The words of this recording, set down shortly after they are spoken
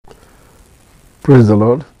Praise the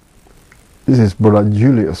Lord. This is Brother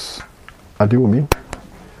Julius Adiwumi.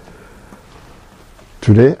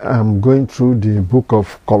 Today I'm going through the book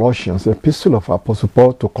of Colossians, the epistle of Apostle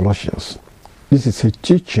Paul to Colossians. This is a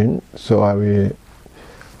teaching, so I will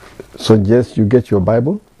suggest you get your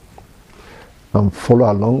Bible and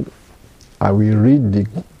follow along. I will read the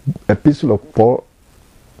epistle of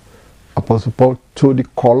Apostle Paul to the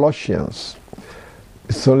Colossians.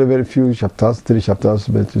 It's only very few chapters, 3 chapters,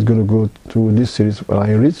 but it's going to go through this series. When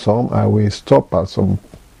I read some, I will stop at some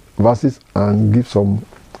verses and give some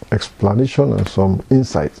explanation and some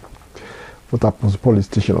insight what Apostle Paul is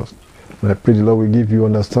teaching us. And I pray the Lord will give you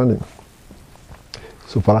understanding.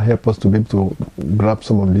 So Father, help us to be able to grab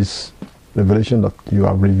some of this revelation that you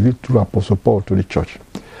have revealed through Apostle Paul to the church.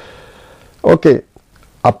 Okay,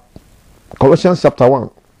 Colossians chapter 1.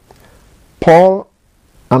 Paul,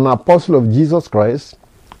 an apostle of Jesus Christ,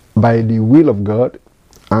 by the will of God,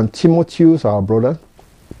 and Timotheus, our brother,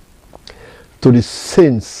 to the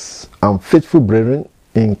saints and faithful brethren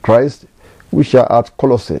in Christ, which are at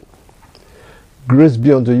Colossae. Grace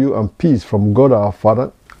be unto you and peace from God our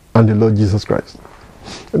Father and the Lord Jesus Christ.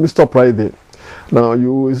 Let me stop right there. Now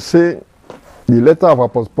you will say the letter of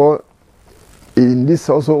Apostle Paul in this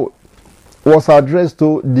also was addressed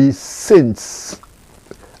to the saints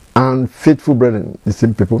and faithful brethren, the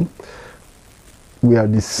same people. We are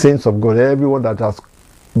the saints of God. Everyone that has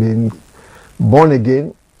been born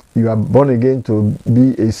again, you are born again to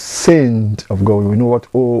be a saint of God. We know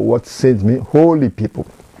what saints mean, holy people.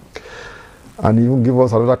 And he even give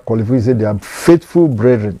us another qualification. He said they are faithful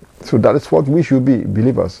brethren. So that is what we should be,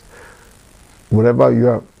 believers. Wherever you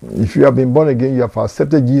are, if you have been born again, you have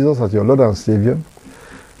accepted Jesus as your Lord and Savior.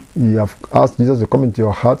 You have asked Jesus to come into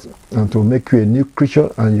your heart and to make you a new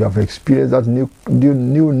creature, and you have experienced that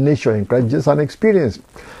new nature in Christ. Just an experience.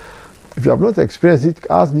 If you have not experienced it,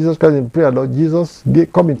 ask Jesus Christ in prayer, Lord Jesus,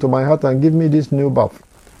 come into my heart and give me this new birth.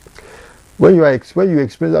 When you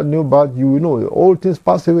experience that new birth, you will know all things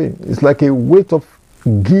pass away. It's like a weight of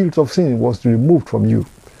guilt of sin was removed from you.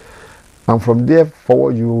 And from there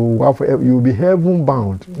forward, you will be heaven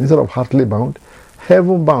bound instead of heartily bound.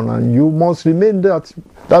 Heaven bound, and you must remain that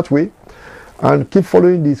way and keep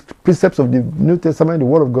following these precepts of the New Testament, the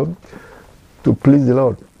Word of God, to please the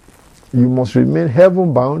Lord. You must remain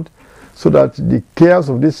heaven bound so that the cares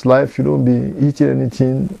of this life, you don't be eating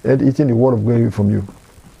the Word of God away from you.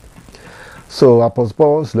 So Apostle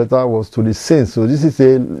Paul's letter was to the saints. So this is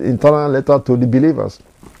an internal letter to the believers.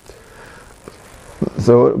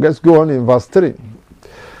 So let's go on in verse 3.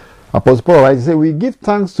 Apostle Paul writes, he says, we give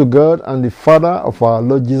thanks to God and the Father of our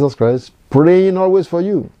Lord Jesus Christ, praying always for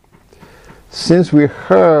you, since we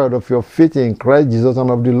heard of your faith in Christ Jesus and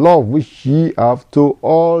of the love which ye have to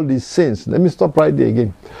all the saints. Let me stop right there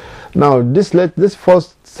again. Now, these two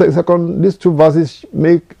verses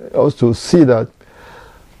make us to see that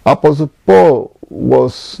Apostle Paul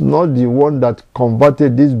was not the one that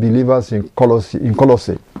converted these believers in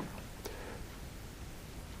Colossae.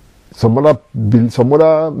 Some other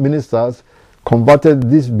ministers converted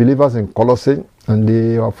these believers in Colossae, and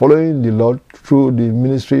they were following the Lord through the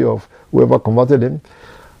ministry of whoever converted them.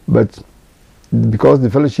 But because the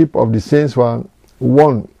fellowship of the saints were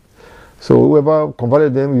one, so whoever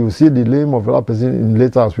converted them, you will see the name of that person in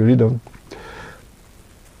later as we read on,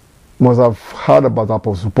 must have heard about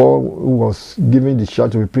Apostle Paul, who was giving the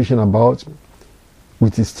church to be preaching about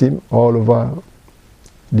with his team all over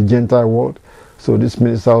the Gentile world. So this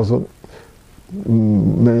minister also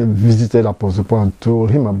visited Apostle Paul and told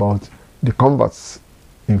him about the converts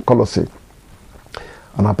in Colossae.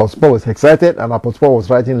 And Apostle Paul was excited, and Apostle Paul was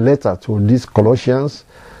writing letter to these Colossians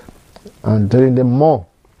and telling them more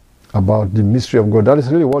about the mystery of God. That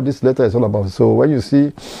is really what this letter is all about. So when you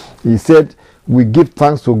see, he said, we give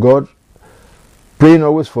thanks to God, praying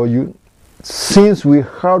always for you, since we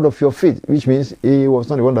heard of your faith, which means he was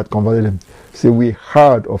not the one that converted them. See, we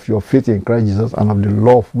heard of your faith in Christ Jesus and of the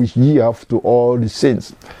love which ye have to all the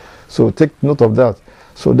saints. So take note of that.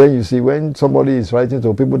 So then you see, when somebody is writing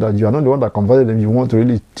to people that you are not the one that converted them, you want to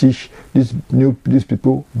really teach these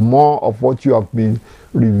people more of what you have been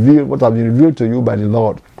revealed, what have been revealed to you by the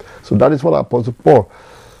Lord. So that is what Apostle Paul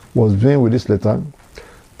was doing with this letter,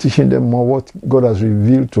 teaching them more what God has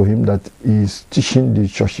revealed to him that he is teaching the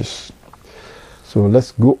churches. So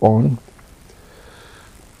let's go on.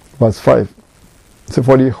 Verse 5. So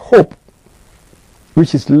for the hope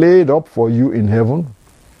which is laid up for you in heaven,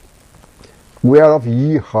 whereof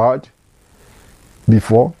ye heard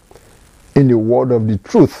before in the word of the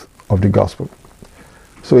truth of the gospel.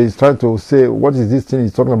 So he's trying to say, what is this thing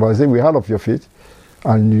he's talking about? He said, we heard of your faith,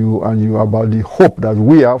 and you about the hope that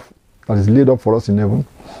we have that is laid up for us in heaven,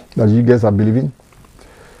 that you guys are believing.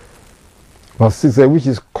 Verse 6 says, which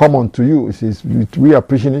is common to you. It says, we are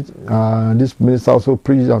preaching it, and this minister also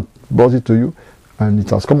preached and brought it to you, and it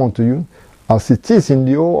has come unto you, as it is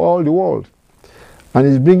in all the world, and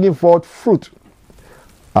is bringing forth fruit,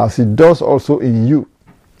 as it does also in you,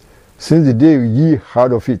 since the day ye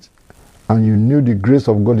heard of it, and you knew the grace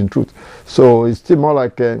of God in truth. So it's still more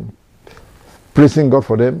like praising God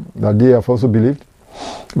for them, that they have also believed.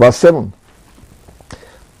 Verse 7,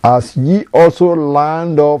 as ye also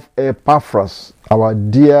learned of Epaphras, our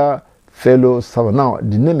dear fellow servant. Now,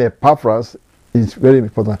 the name Epaphras is very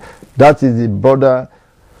important. That is the brother,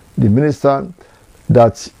 the minister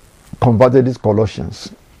that converted these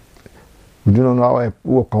Colossians. We do not know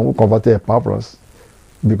who converted Epaphras,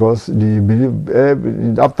 because they believe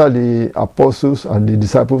after the apostles and the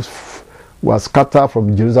disciples were scattered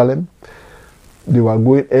from Jerusalem, they were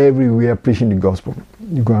going everywhere preaching the gospel.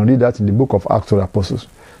 You can read that in the book of Acts of the Apostles.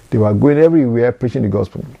 They were going everywhere preaching the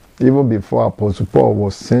gospel, even before Apostle Paul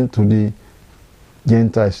was sent to the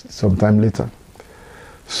Gentiles sometime later.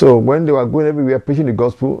 So when they were going everywhere preaching the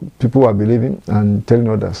gospel, people were believing and telling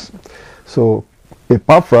others. So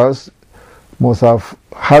Epaphras must have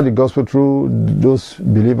heard the gospel through those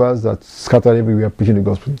believers that scattered everywhere preaching the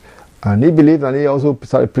gospel. And he believed, and he also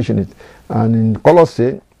started preaching it. And in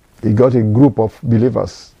Colossae, he got a group of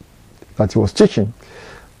believers that he was teaching.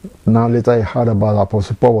 Now later he heard about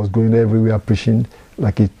Apostle Paul was going everywhere preaching,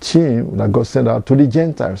 like a team that God sent out to the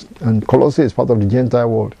Gentiles. And Colossae is part of the Gentile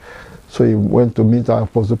world. So he went to meet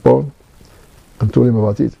Apostle Paul and told him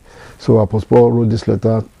about it. So Apostle Paul wrote this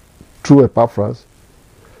letter through Epaphras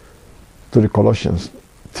to the Colossians,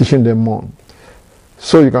 teaching them more.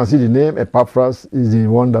 So you can see the name Epaphras is the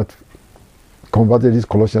one that converted these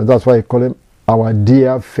Colossians. That's why I call him our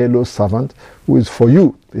dear fellow servant, who is for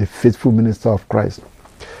you a faithful minister of Christ.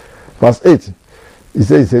 Verse 8, it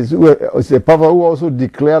says, it's Epaphras who also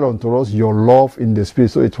declared unto us your love in the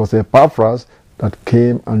Spirit. So it was Epaphras that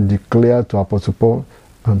came and declared to Apostle Paul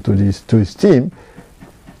and to his team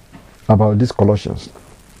about these Colossians.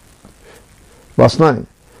 Verse 9,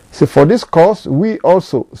 so for this cause we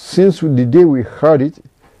also, since the day we heard it,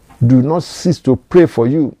 do not cease to pray for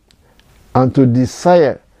you and to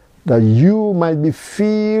desire that you might be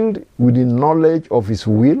filled with the knowledge of his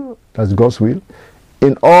will, that's God's will,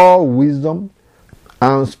 in all wisdom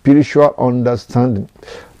and spiritual understanding.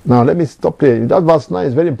 Now let me stop there. That verse 9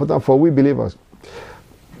 is very important for we believers,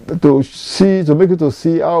 to make you to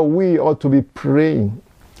see how we ought to be praying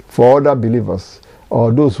for other believers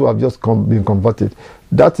or those who have just been converted.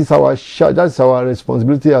 That is our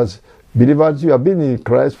responsibility as believers. You have been in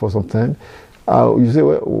Christ for some time. You say,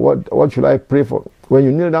 what should I pray for? When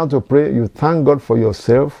you kneel down to pray, you thank God for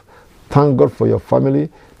yourself, thank God for your family,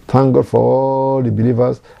 thank God for all the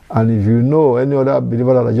believers. And if you know any other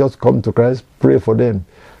believer that has just come to Christ, pray for them,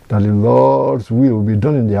 that the Lord's will be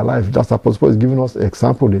done in their life. That's Apostle Paul is giving us an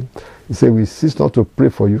example there. He said, we cease not to pray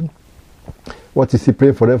for you. What is he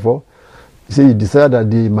praying for them for? He said, he desired that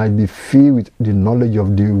they might be filled with the knowledge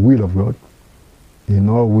of the will of God, in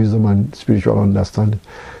all wisdom and spiritual understanding.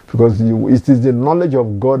 Because it is the knowledge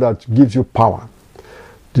of God that gives you power.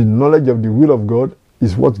 The knowledge of the will of God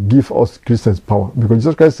is what gives us Christians power. Because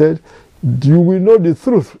Jesus Christ said, you will know the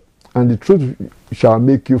truth, and the truth shall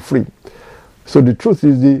make you free. So the truth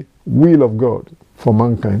is the will of God for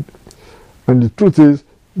mankind. And the truth is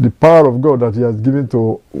the power of God that he has given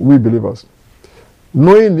to we believers.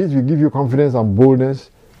 Knowing this will give you confidence and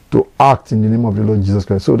boldness to act in the name of the Lord Jesus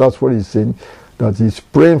Christ. So that's what he's saying, that he's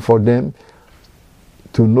praying for them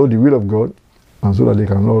to know the will of God, and so that they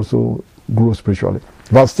can also grow spiritually.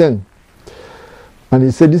 Verse 10. And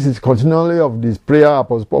he said, this is continually of this prayer,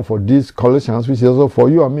 Apostle Paul, for these Colossians, which is also for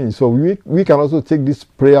you and me. So we can also take these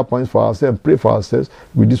prayer points for ourselves and pray for ourselves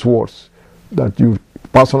with these words. That you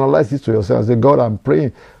personalize this to yourself and say, God, I'm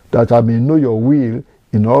praying that I may know your will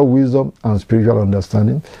in all wisdom and spiritual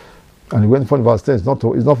understanding. And he went from verse 10, it's not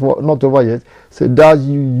over yet. Say, that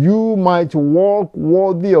you might walk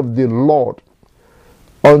worthy of the Lord,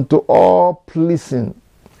 unto all pleasing,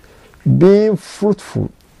 being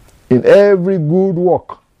fruitful in every good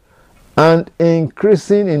work, and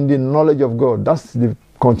increasing in the knowledge of God. That's the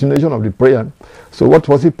continuation of the prayer. So what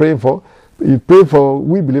was he praying for? He prayed for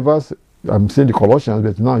we believers. I'm saying the Colossians,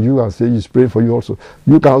 but now you are saying he's praying for you also.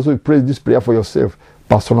 You can also pray this prayer for yourself.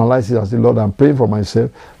 Personalize it and say, Lord, I'm praying for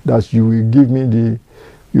myself, that you will give me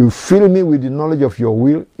you fill me with the knowledge of your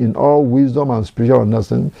will in all wisdom and spiritual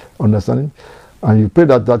understanding. And you pray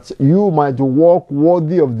that you might walk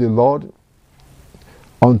worthy of the Lord,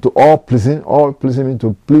 unto all pleasing means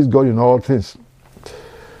to please God in all things.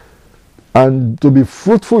 and to be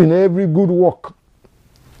fruitful in every good work.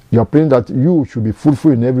 You are praying that you should be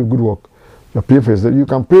fruitful in every good work. You are praying for yourself. You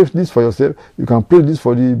can pray this for yourself. You can pray this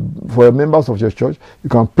for the members of your church. You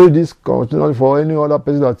can pray this continually for any other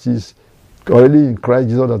person that is already in Christ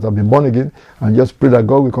Jesus, that have been born again, and just pray that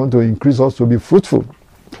God will come to increase us to be fruitful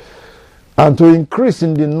and to increase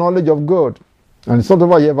in the knowledge of God. And it's not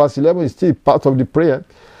over here. Verse 11 is still part of the prayer.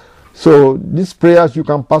 So these prayers, you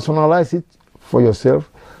can personalize it for yourself,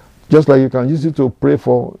 just like you can use it to pray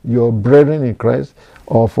for your brethren in Christ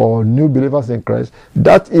or for new believers in Christ.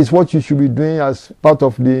 That is what you should be doing as part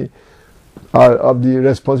of the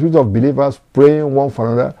responsibility of believers, praying one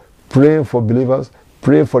for another, praying for believers,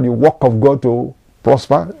 praying for the work of God to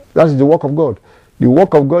prosper. That is the work of God. The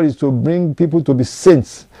work of God is to bring people to be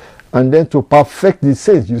saints and then to perfect the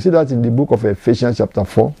saints. You see that in the book of Ephesians chapter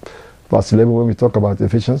 4, verse 11, when we talk about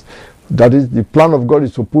Ephesians. That is, the plan of God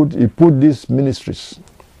is to put these ministries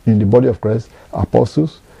in the body of Christ: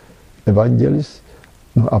 apostles, evangelists,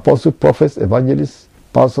 apostles, prophets, evangelists,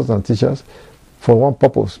 pastors, and teachers, for one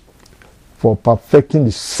purpose: for perfecting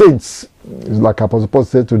the saints. It's like Apostle Paul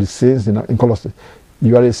said to the saints in Colossians.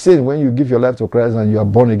 You are a saint when you give your life to Christ and you are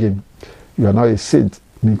born again. You are now a saint,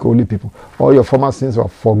 meaning holy people. All your former sins are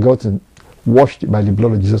forgotten, washed by the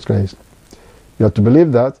blood of Jesus Christ. You have to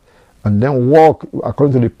believe that and then walk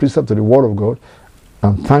according to the precept of the Word of God,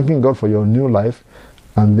 and thanking God for your new life,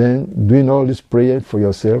 and then doing all this prayer for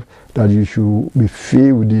yourself, that you should be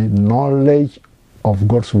filled with the knowledge of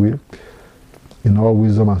God's will in all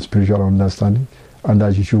wisdom and spiritual understanding, and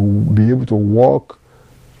that you should be able to walk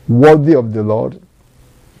worthy of the Lord,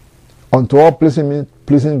 unto all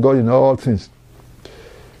pleasing God in all things,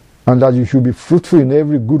 and that you should be fruitful in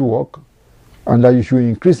every good work, and that you should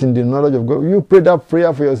increase in the knowledge of God. You pray that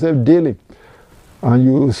prayer for yourself daily, and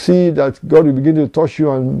you will see that God will begin to touch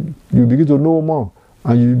you, and you begin to know more,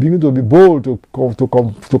 and you begin to be bold to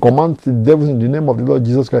command the devils in the name of the Lord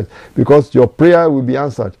Jesus Christ, because your prayer will be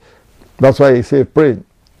answered. That's why I say pray.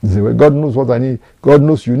 God knows what I need. God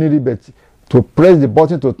knows you need it, but to press the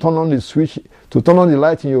button to turn on the switch, to turn on the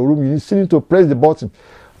light in your room, you still need to press the button.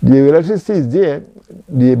 The electricity is there,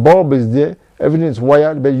 the bulb is there, everything is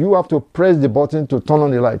wired, but you have to press the button to turn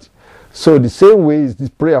on the light. So the same way is this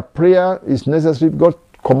prayer. Prayer is necessary. God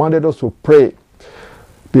commanded us to pray,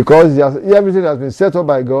 because everything has been set up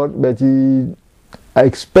by God, but He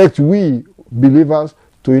expects we believers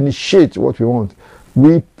to initiate what we want.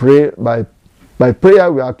 We pray by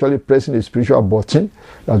prayer. We are actually pressing the spiritual button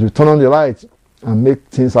that we turn on the light and make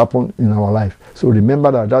things happen in our life. So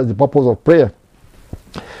remember that that's the purpose of prayer.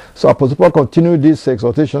 So Apostle Paul continued this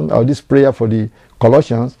exhortation or this prayer for the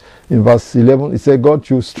Colossians in verse 11. He said, God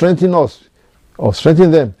should strengthen us, or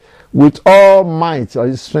strengthen them, with all might, or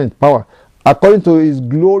His strength, power, according to His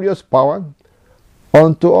glorious power,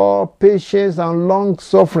 unto all patience and long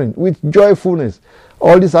suffering, with joyfulness.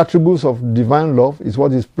 All these attributes of divine love is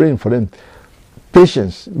what He's praying for them.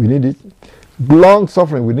 Patience, we need it. Long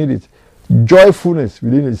suffering, we need it. Joyfulness,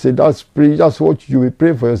 we need it. Say that's what you will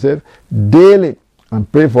pray for yourself daily, and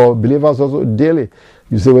pray for believers also daily.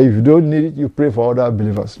 You say, well, if you don't need it, you pray for other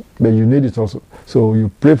believers, but you need it also. So you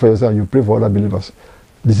pray for yourself, you pray for other believers.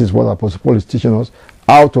 This is what Apostle Paul is teaching us: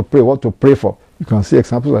 how to pray, what to pray for. You can see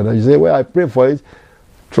examples like that. You say, well, I prayed for it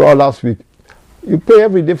throughout last week. You pray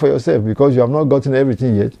every day for yourself, because you have not gotten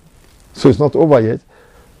everything yet, so it's not over yet.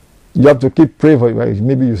 You have to keep praying for it.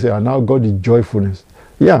 Maybe you say, I now got the joyfulness.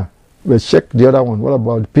 Yeah, but check the other one. What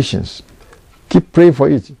about patience? Keep praying for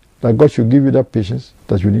it, that God should give you that patience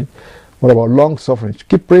that you need. What about long suffering?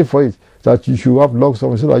 Keep praying for it, that you should have long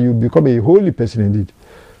suffering, so that you become a holy person indeed.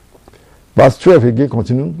 Verse 12 again,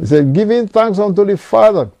 continue. It says, giving thanks unto the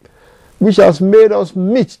Father, which has made us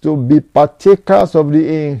meet to be partakers of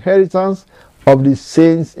the inheritance of the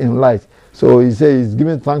saints in light. So he says he's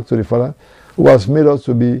giving thanks to the Father, who has made us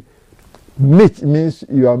to be meet, means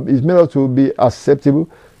he's made us to be acceptable,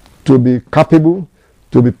 to be capable,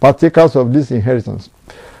 to be partakers of this inheritance,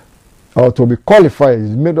 or to be qualified. He's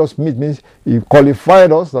made us meet, means He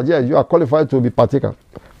qualified us that yes, you are qualified to be partaker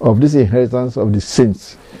of this inheritance of the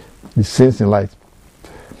saints in light.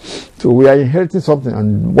 So we are inheriting something,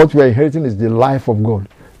 and what we are inheriting is the life of God,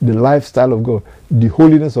 the lifestyle of God, the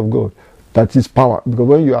holiness of God. That is power. Because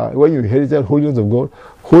when you inherited holiness of God,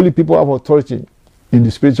 holy people have authority in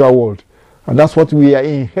the spiritual world. And that's what we are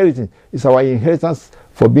inheriting. It's our inheritance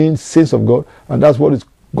for being saints of God. And that's what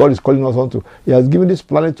God is calling us onto. He has given this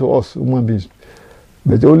planet to us, human beings.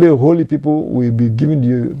 But only holy people will be given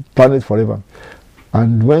the planet forever.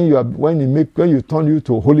 And when you turn you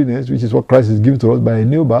to holiness, which is what Christ is giving to us by a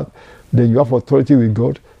new birth, then you have authority with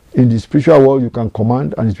God In the spiritual world, you can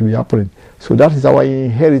command and it will be happening. So that is our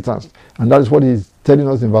inheritance. And that is what he's telling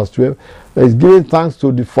us in verse 12. That he's giving thanks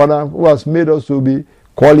to the Father who has made us to be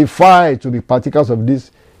qualified to be partakers of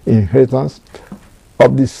this inheritance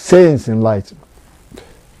of the saints in light.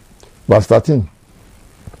 Verse 13.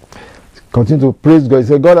 Continue to praise God. He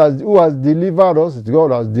said, who has delivered us,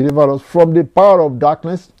 God has delivered us from the power of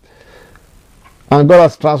darkness, and God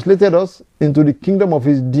has translated us into the kingdom of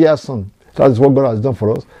his dear Son. That is what God has done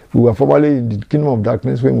for us. We were formerly in the kingdom of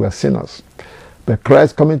darkness when we were sinners. But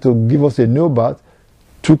Christ coming to give us a new birth,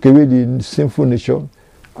 took away the sinful nature,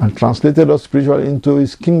 and translated us spiritually into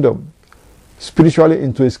his kingdom. Spiritually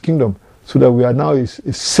into his kingdom. So that we are now a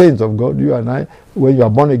saint of God. You and I, when you are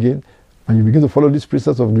born again, and you begin to follow these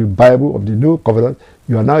precepts of the Bible, of the new covenant,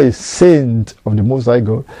 you are now a saint of the Most High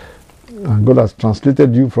God. And God has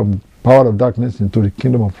translated you from power of darkness into the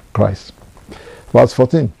kingdom of Christ. Verse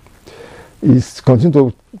 14. He's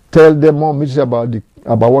continuing to tell them more mystery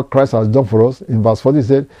about what Christ has done for us. In verse 14 he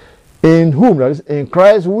said, in whom, that is, in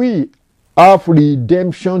Christ we have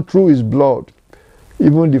redemption through his blood,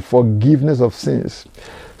 even the forgiveness of sins.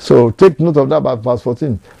 So take note of that about verse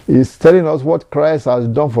 14. He's telling us what Christ has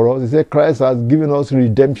done for us. He said Christ has given us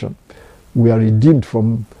redemption. We are redeemed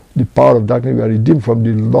from the power of darkness. We are redeemed from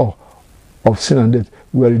the law of sin and death.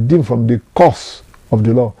 We are redeemed from the curse of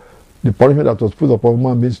the law, the punishment that was put upon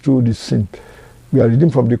human beings through this sin. We are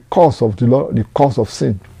redeemed from the curse of the law, the curse of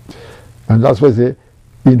sin. And that's why he says,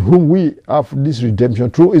 in whom we have this redemption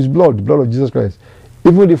through his blood, the blood of Jesus Christ.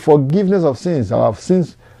 Even the forgiveness of sins, our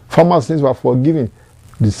sins, former sins were forgiven.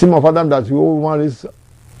 The sin of Adam that we all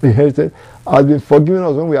inherited has been forgiven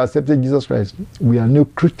us when we accepted Jesus Christ. We are new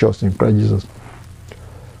creatures in Christ Jesus.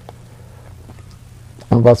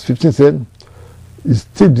 And verse 15 said, he's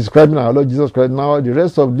still describing our Lord Jesus Christ. Now the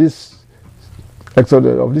rest of this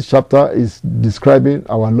Exodus of this chapter is describing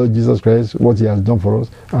our Lord Jesus Christ, what he has done for us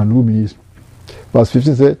and whom he is. Verse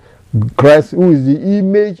 15 said, Christ, who is the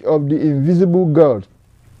image of the invisible God,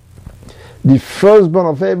 the firstborn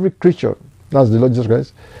of every creature. That's the Lord Jesus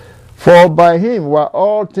Christ. For by him were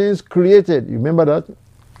all things created. You remember that?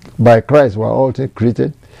 By Christ were all things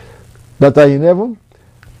created, that are in heaven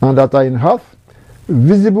and that are in earth,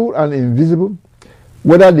 visible and invisible,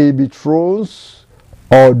 whether they be thrones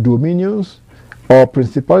or dominions or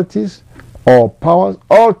principalities or powers.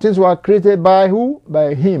 All things were created by who?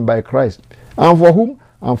 By him, by Christ. And for whom?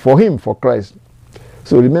 And for him, for Christ.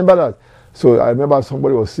 So remember that. So I remember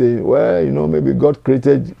somebody was saying, well, maybe God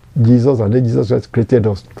created Jesus and then Jesus Christ created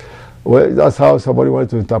us. Well, that's how somebody wanted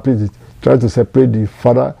to interpret it, trying to separate the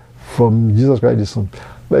Father from Jesus Christ the Son.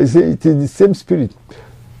 But you see, it is the same Spirit.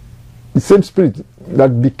 The same Spirit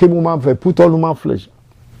that became human, put on human flesh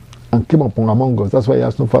and came upon among us. That's why he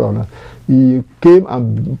has no Father on earth. He came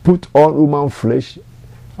and put on human flesh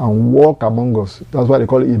and walked among us. That's why they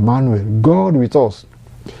call it Emmanuel, God with us.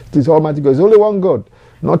 It is Almighty God. There's only one God,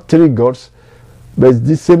 not three gods, but it's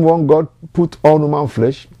this same one God put on human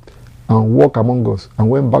flesh and walked among us and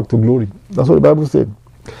went back to glory. That's what the Bible said.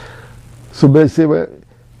 So they say, well,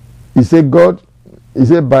 he said God, he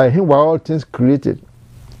said by him were all things created.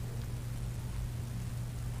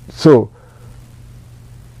 So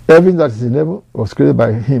everything that is in heaven was created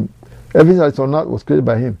by him. Everything that is on earth was created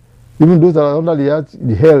by him. Even those that are under the earth,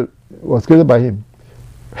 the hell was created by him.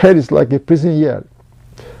 Hell is like a prison yard.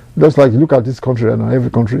 Just like you look at this country right now, every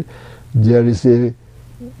country, there is a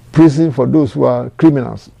prison for those who are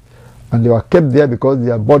criminals. And they were kept there because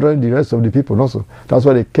they are bothering the rest of the people also. That's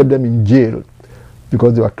why they kept them in jail,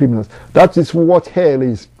 because they were criminals. That is what hell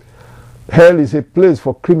is. Hell is a place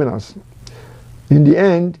for criminals. In the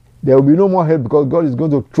end, there will be no more hell because God is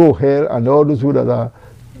going to throw hell and all those who that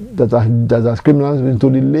are criminals into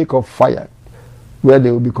the lake of fire, where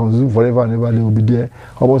they will be consumed forever and ever. They will be there,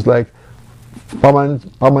 almost like permanent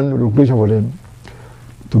location for them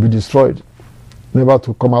to be destroyed, never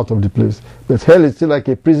to come out of the place. But hell is still like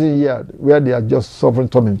a prison yard where they are just suffering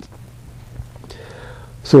torment.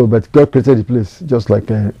 So, but God created the place just like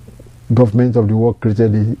a government of the world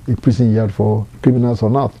created a prison yard for criminals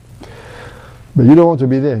on earth. But you don't want to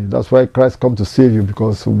be there. That's why Christ come to save you,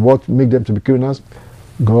 because what make them to be criminals,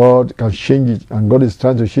 God can change it, and God is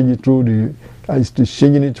trying to change it through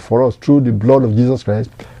changing it for us through the blood of Jesus Christ.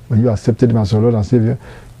 When you accepted him as your Lord and Savior,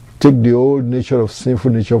 take the old nature of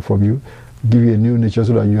sinful nature from you, give you a new nature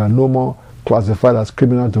so that you are no more classified as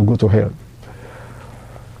criminal to go to hell.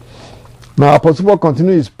 Now Apostle Paul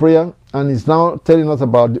continues his prayer, and he's now telling us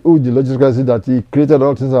about who the Lord Jesus Christ is, that he created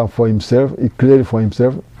all things for himself. He created for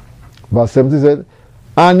himself. Verse 17 said,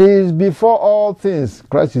 and he is before all things.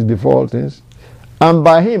 Christ is before all things. And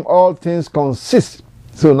by him all things consist.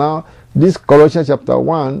 So now this Colossians chapter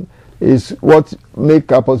 1 is what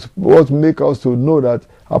make us to know that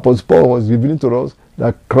Apostle Paul was revealing to us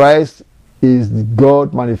that Christ is the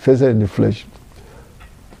God manifested in the flesh,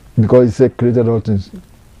 because he said created all things,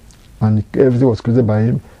 and everything was created by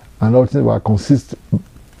him, and all things were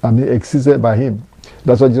existed by him.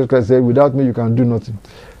 That's what Jesus Christ said, without me you can do nothing.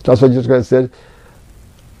 That's what Jesus Christ said,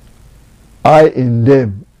 I in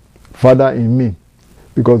them, Father in me,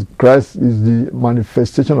 because Christ is the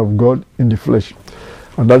manifestation of God in the flesh.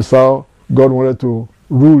 And that's how God wanted to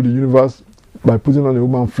rule the universe, by putting on a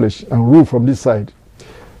human flesh and rule from this side.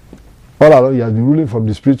 All along he has been ruling from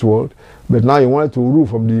the spiritual world, but now he wanted to rule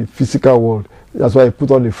from the physical world. That's why he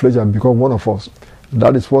put on the flesh and become one of us.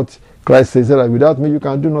 That is what Christ says, that without me you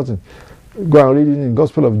can do nothing. Go and read it in the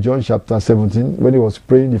Gospel of John chapter 17, when he was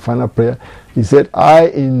praying the final prayer. He said, I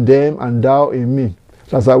in them and thou in me.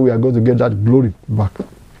 That's how we are going to get that glory back.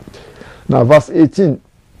 Now verse 18,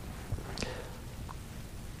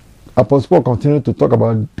 Apostle Paul continued to talk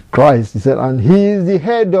about Christ. He said, and he is the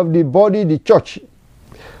head of the body, the church,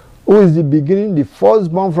 who is the beginning, the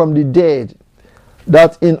firstborn from the dead,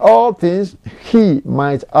 that in all things he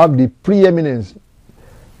might have the preeminence.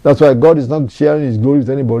 That's why God is not sharing his glory with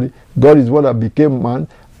anybody. God is one that became man,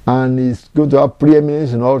 and is going to have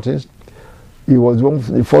preeminence in all things. He was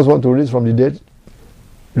the first one to raise from the dead.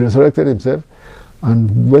 He resurrected himself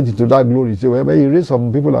and went into that glory. So whenever he raised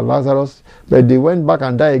some people like Lazarus, but they went back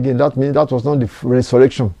and died again. That means that was not the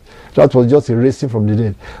resurrection. That was just a raising from the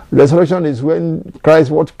dead. Resurrection is when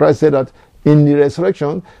what Christ said, that in the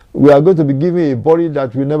resurrection, we are going to be given a body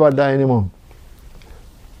that will never die anymore.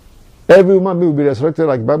 Every human being will be resurrected,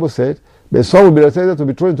 like the Bible said, but some will be resurrected to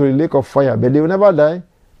be thrown into the lake of fire, but they will never die.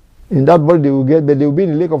 In that body they will get, but they will be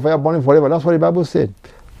in the lake of fire burning forever. That's what the Bible said.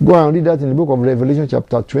 Go and read that in the book of Revelation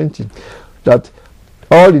chapter 20, that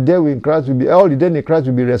all the dead in Christ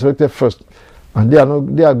will be resurrected first, and they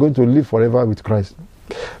are going to live forever with Christ.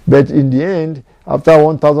 But in the end, after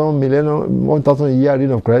 1,000 year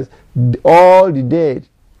reign of Christ, all the dead,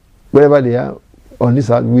 wherever they are on this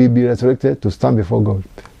earth, will be resurrected to stand before God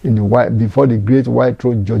before the great white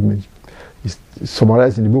throne judgment. It's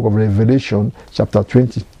summarized in the book of Revelation chapter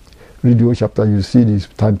 20. Read the whole chapter, you see this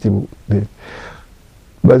timetable there.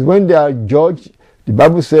 But when they are judged, the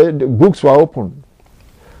Bible said the books were open,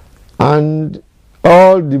 and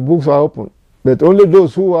all the books are open, but only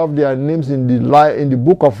those who have their names in the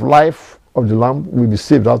book of life of the Lamb will be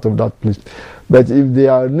saved out of that place. But if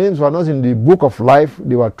their names were not in the book of life,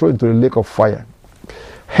 they were thrown into the lake of fire.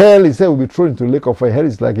 Hell, he said, will be thrown into the lake of fire. Hell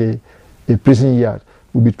is like a prison yard.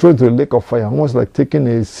 Will be thrown into the lake of fire, almost like taking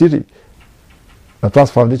a city that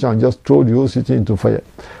has foundation and just throw the whole city into fire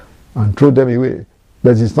and throw them away.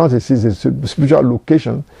 But it's not a city, it's a spiritual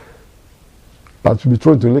location that will be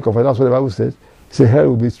thrown into the lake of fire. That's what the Bible says. It says hell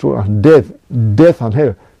will be thrown, and death and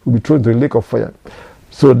hell will be thrown into the lake of fire.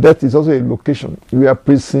 So death is also a location where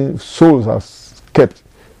prison souls are kept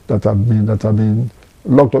that have been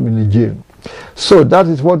locked up in the jail. So that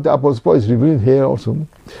is what the Apostle Paul is revealing here also.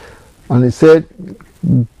 And he said,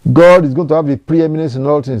 God is going to have the preeminence in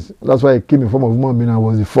all things. That's why he came in form of human being and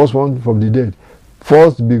was the first one from the dead.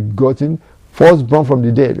 First begotten, firstborn from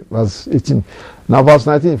the dead. Verse 18. Now verse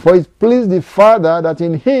 19. For it pleased the Father that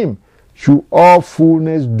in him should all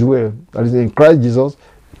fullness dwell. That is, in Christ Jesus,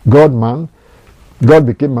 God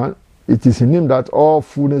became man. It is in him that all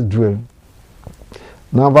fullness dwell.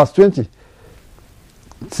 Now verse 20.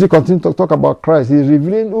 Still continue to talk about Christ. He's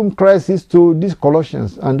revealing whom Christ is to these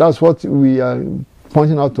Colossians, and that's what we are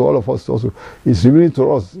pointing out to all of us also. He's revealing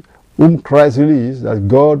to us whom Christ really is, that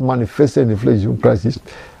God manifested in the flesh, whom Christ is.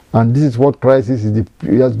 And this is what Christ is. He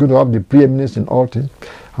is going to have the preeminence in all things.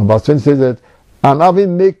 And verse 20 says that, and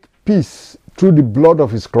having made peace through the blood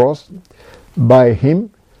of his cross, by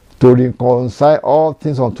him to reconcile all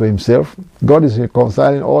things unto himself. God is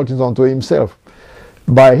reconciling all things unto himself.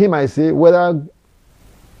 By him, I say, whether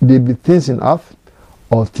they be things in earth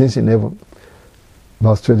or things in heaven.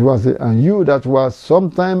 Verse 21 says, and you that were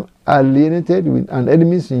sometime alienated and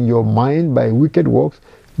enemies in your mind by wicked works,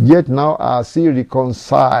 yet now are still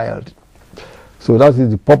reconciled. So that is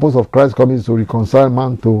the purpose of Christ coming, to reconcile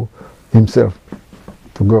man to himself,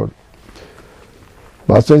 to God.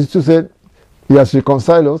 Verse 22 said, he has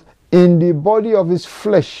reconciled us in the body of his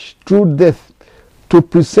flesh through death, to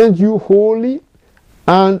present you holy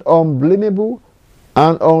and unblameable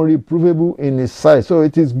and unreprovable in his sight. So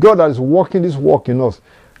it is God that is working this work in us.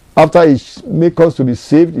 After he makes us to be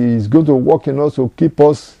saved, he is going to work in us to keep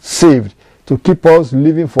us saved, to keep us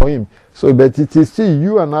living for him. So, but it is still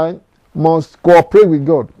you and I must cooperate with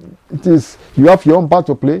God. You have your own part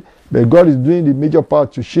to play, but God is doing the major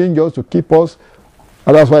part to change us, to keep us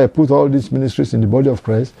And that's why I put all these ministries in the body of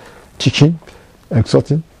Christ, teaching,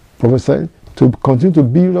 exhorting, prophesying, to continue to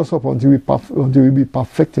build us up until we be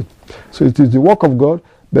perfected. So it is the work of God,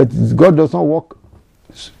 but God does not work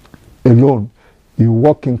alone. He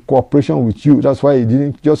works in cooperation with you. That's why He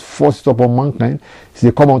didn't just force it upon mankind. He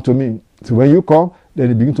said, come unto me. So when you come, then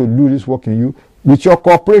He begins to do this work in you with your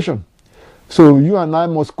cooperation. So you and I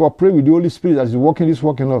must cooperate with the Holy Spirit that is working this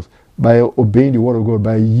work in us by obeying the Word of God,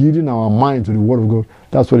 by yielding our mind to the Word of God.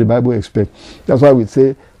 That's what the Bible expects. That's why we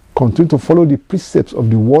say, continue to follow the precepts of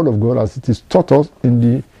the Word of God as it is taught us in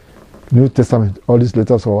the New Testament. All these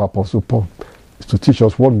letters of Apostle Paul is to teach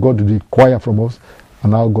us what God requires from us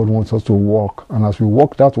and how God wants us to walk. And as we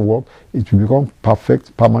walk that walk, it will become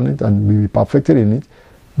perfect, permanent, and we will be perfected in it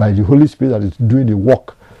by the Holy Spirit that is doing the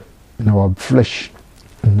work in our flesh,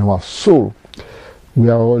 in our soul,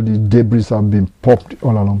 where all the debris have been popped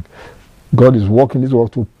all along. God is working this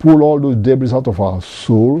work to pull all those debris out of our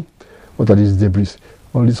soul. What are these debris?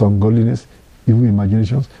 All this ungodliness, evil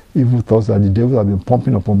imaginations, evil thoughts that the devil has been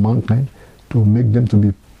pumping upon mankind to make them to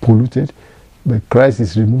be polluted. But Christ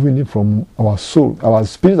is removing it from our soul. Our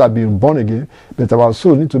spirits have been born again, but our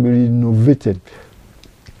soul needs to be renovated,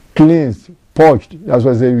 cleansed, purged. That's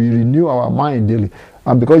why I say we renew our mind daily.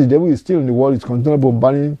 And because the devil is still in the world, it's continually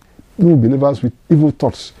bombarding new believers with evil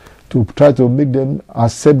thoughts to try to make them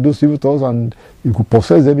accept those evil thoughts, and you could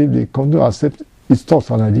possess them if they continue to accept his thoughts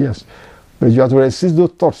and ideas. But you have to resist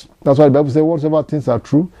those thoughts. That's why the Bible says, whatever things are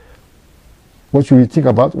true, what should we think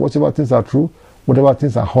about? Whatever things are true, whatever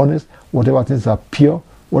things are honest, whatever things are pure,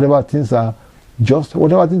 whatever things are just,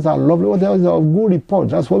 whatever things are lovely, whatever things are of good report.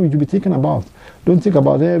 That's what we should be thinking about. Don't think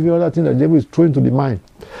about every other thing that the devil is throwing to the mind.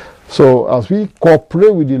 So as we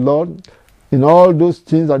cooperate with the Lord in all those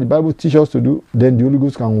things that the Bible teaches us to do, then the Holy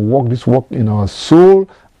Ghost can work this work in our soul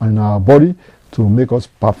and in our body to make us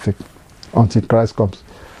perfect until Christ comes.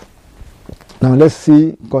 Now let's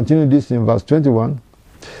see, continue this in verse 21,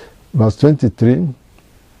 verse 23.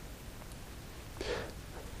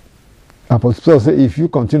 Apostle Paul says, if you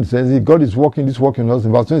continue, says God is working this work in us.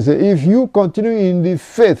 In verse 20 says, if you continue in the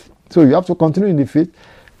faith, so you have to continue in the faith,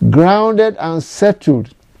 grounded and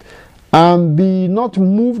settled, and be not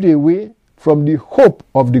moved away from the hope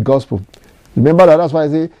of the gospel. Remember that's why I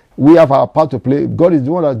say we have our part to play. God is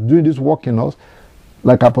the one that's doing this work in us.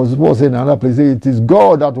 Like Apostle Paul said in another place, it is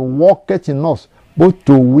God that worketh in us, both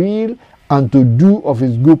to will and to do of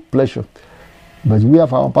his good pleasure. But we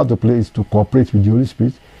have our part to play is to cooperate with the Holy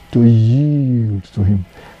Spirit, to yield to him.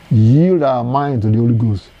 Yield our mind to the Holy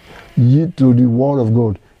Ghost. Yield to the Word of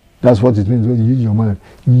God. That's what it means when you yield your mind.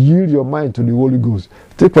 Yield your mind to the Holy Ghost.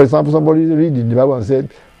 Take, for example, somebody read in the Bible and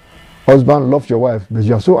said, husband, love your wife, but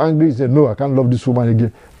you are so angry, you say, no, I can't love this woman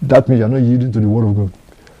again. That means you are not yielding to the Word of God.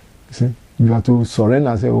 You see? You have to surrender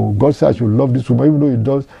and say, oh, God said I should love this woman, even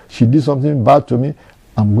though she did something bad to me,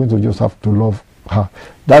 I'm going to just have to love her.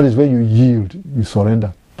 That is when you yield, you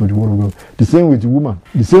surrender to the Word of God. The same with the woman.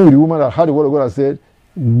 The same with the woman that had the Word of God that said,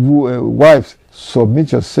 wives,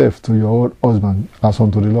 submit yourself to your own husband as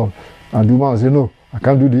unto the Lord. And the woman will say, no, I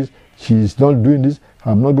can't do this. She is not doing this.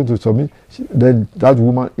 I'm not going to submit. Then that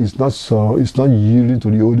woman is not yielding to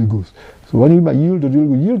the Holy Ghost. So when you yield to the Holy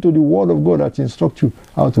Ghost, yield to the Word of God that instructs you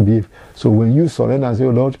how to behave. So when you surrender and say,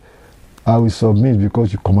 oh Lord, I will submit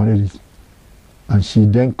because you commanded it. And she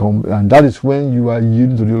then comes, and that is when you are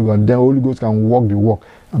yielding to the Holy Ghost, and then the Holy Ghost can walk the walk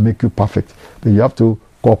and make you perfect. But you have to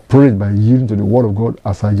cooperate by yielding to the Word of God,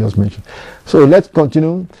 as I just mentioned. So let's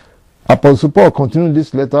continue. Apostle Paul continued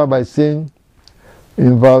this letter by saying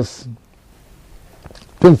in verse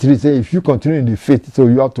 23, say, if you continue in the faith, so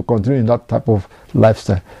you have to continue in that type of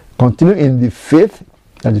lifestyle. Continue in the faith,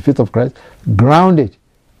 and the faith of Christ, grounded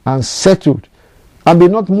and settled, and be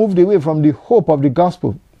not moved away from the hope of the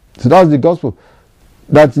gospel. So that's the gospel.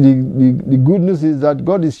 That the good news is that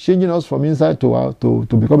God is changing us from inside to out to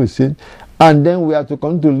become a saint, and then we have to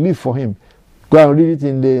continue to live for him. Go and read it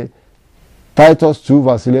in the Titus 2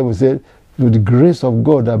 verse 11. Said, to the grace of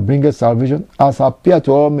God that bringeth salvation has appeared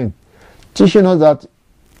to all men, teaching us that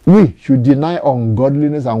we should deny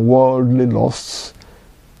ungodliness and worldly lusts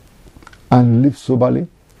and live soberly,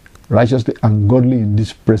 righteously, and godly in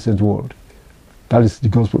this present world. That is the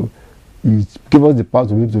gospel. He gave us the power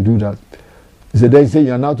to be able to do that. He said, then he said,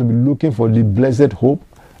 you are now to be looking for the blessed hope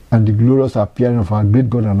and the glorious appearing of our great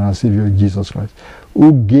God and our Savior Jesus Christ,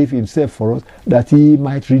 who gave himself for us that he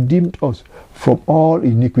might redeem us from all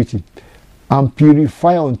iniquity and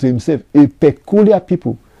purify unto himself a peculiar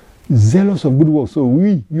people, zealous of good works. So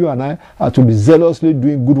you and I, are to be zealously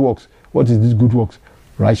doing good works. What is this good works?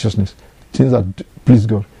 Righteousness. Things that please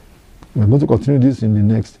God. We're going to continue this in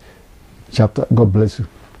the next chapter. God bless you.